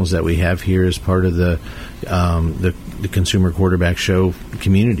professionals that we have here as part of the Consumer Quarterback Show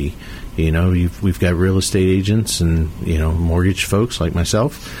community. We've got real estate agents and mortgage folks like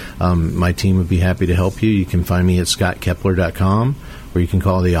myself. My team would be happy to help you. You can find me at scottkepler.com, or you can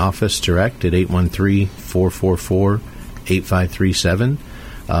call the office direct at 813-444-8537.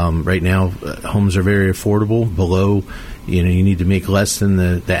 Right now, homes are very affordable. Below, you need to make less than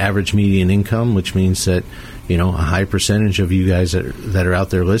the average median income, which means that a high percentage of you guys that are out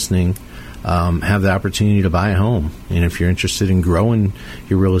there listening have the opportunity to buy a home. And if you're interested in growing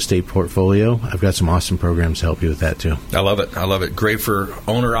your real estate portfolio, I've got some awesome programs to help you with that too. I love it. Great for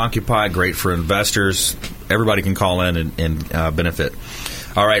owner-occupied, great for investors. Everybody can call in and benefit.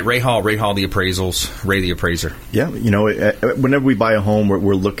 All right, Ray Hall, the appraisals, Ray the appraiser. Yeah, whenever we buy a home,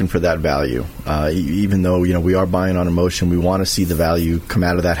 we're looking for that value. Even though, we are buying on emotion, we want to see the value come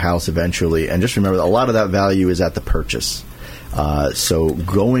out of that house eventually. And just remember, a lot of that value is at the purchase. So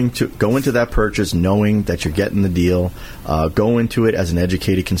go into that purchase knowing that you're getting the deal. Go into it as an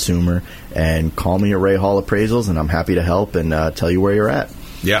educated consumer, and call me at Ray Hall Appraisals, and I'm happy to help and tell you where you're at.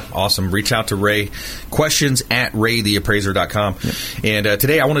 Yeah, awesome. Reach out to Ray. Questions at raytheappraiser.com. Yep. And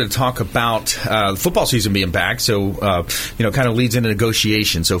today I wanted to talk about football season being back. So, kind of leads into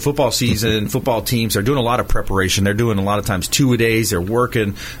negotiation. So football season, football teams are doing a lot of preparation. They're doing a lot of times 2-a-days. They're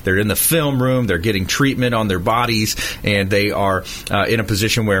working. They're in the film room. They're getting treatment on their bodies. And they are in a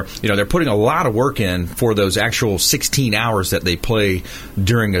position where, they're putting a lot of work in for those actual 16 hours that they play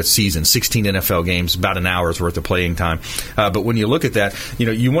during a season. 16 NFL games, about an hour's worth of playing time. But when you look at that,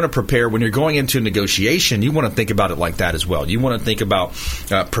 you want to prepare. When you're going into negotiation, you want to think about it like that as well. You want to think about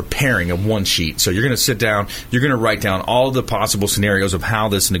preparing a one sheet. So you're going to sit down, you're going to write down all the possible scenarios of how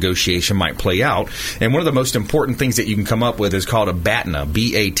this negotiation might play out. And one of the most important things that you can come up with is called a BATNA,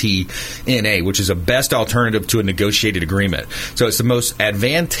 B-A-T-N-A, which is a best alternative to a negotiated agreement. So it's the most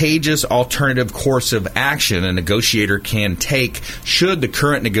advantageous alternative course of action a negotiator can take should the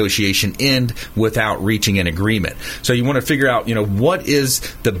current negotiation end without reaching an agreement. So you want to figure out, what is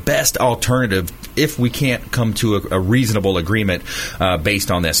the best alternative if we can't come to a reasonable agreement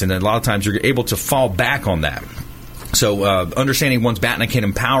based on this. And then a lot of times you're able to fall back on that. So understanding one's BATNA can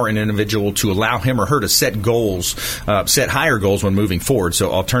empower an individual to allow him or her to set goals, set higher goals when moving forward.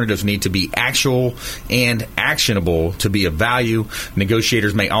 So alternatives need to be actual and actionable to be of value.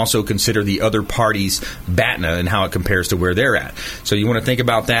 Negotiators may also consider the other party's BATNA and how it compares to where they're at. So you want to think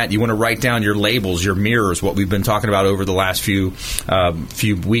about that. You want to write down your labels, your mirrors. What we've been talking about over the last few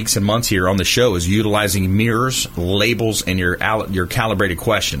weeks and months here on the show is utilizing mirrors, labels, and your calibrated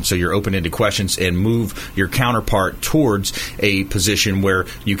questions. So your open-ended questions, and move your counterpart towards a position where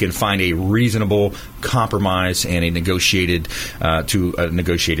you can find a reasonable compromise and a negotiated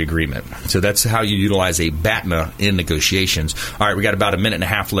agreement. So that's how you utilize a BATNA in negotiations. All right, we got about a minute and a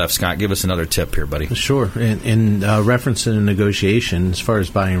half left. Scott, give us another tip here, buddy. Sure. In reference to a negotiation, as far as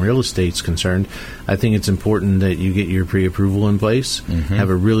buying real estate is concerned, I think it's important that you get your pre-approval in place, have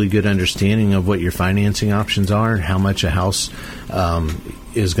a really good understanding of what your financing options are, how much a house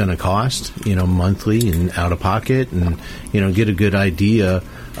is going to cost, monthly and out of pocket, and, get a good idea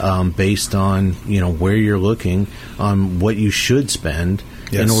based on, where you're looking on what you should spend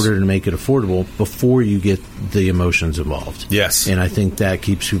in order to make it affordable before you get the emotions involved. Yes. And I think that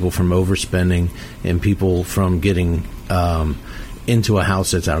keeps people from overspending and people from getting into a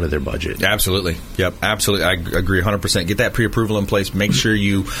house that's out of their budget. Absolutely. Yep, absolutely. I agree 100%. Get that pre-approval in place. Make sure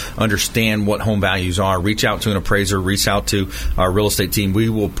you understand what home values are. Reach out to an appraiser. Reach out to our real estate team. We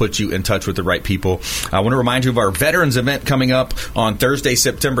will put you in touch with the right people. I want to remind you of our Veterans event coming up on Thursday,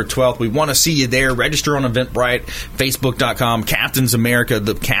 September 12th. We want to see you there. Register on Eventbrite, Facebook.com. Captains America,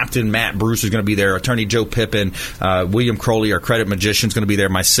 the Captain Matt Bruce is going to be there. Attorney Joe Pippin, William Crowley, our credit magician, is going to be there.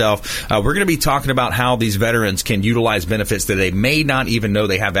 Myself. We're going to be talking about how these veterans can utilize benefits that they may not even know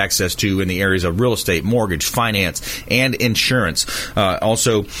they have access to in the areas of real estate, mortgage, finance, and insurance.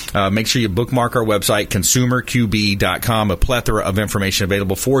 Also, make sure you bookmark our website, consumerqb.com. A plethora of information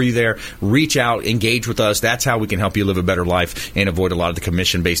available for you there. Reach out, engage with us. That's how we can help you live a better life and avoid a lot of the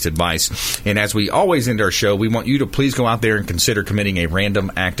commission-based advice. And as we always end our show, we want you to please go out there and consider committing a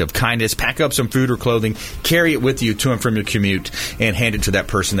random act of kindness. Pack up some food or clothing, carry it with you to and from your commute, and hand it to that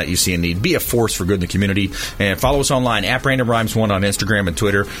person that you see in need. Be a force for good in the community. And follow us online at Brandon Rhymes 1 on Instagram and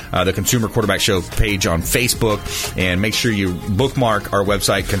Twitter, the Consumer Quarterback Show page on Facebook, and make sure you bookmark our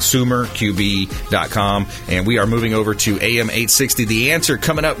website, consumerqb.com. And we are moving over to AM 860 The Answer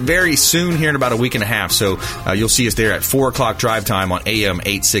coming up very soon here in about a week and a half. So you'll see us there at 4 o'clock drive time on AM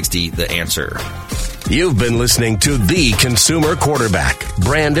 860 The Answer. You've been listening to The Consumer Quarterback,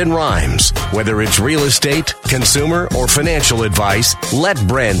 Brandon Rhymes. Whether it's real estate, consumer, or financial advice, let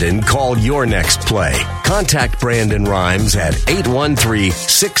Brandon call your next play. Contact Brandon Rhymes at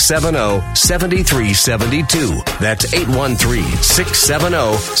 813-670-7372. That's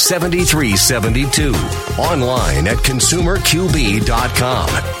 813-670-7372. Online at consumerqb.com.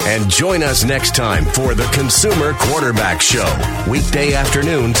 And join us next time for The Consumer Quarterback Show. Weekday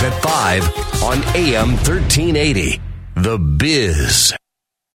afternoons at 5 on AM 1380. The Biz.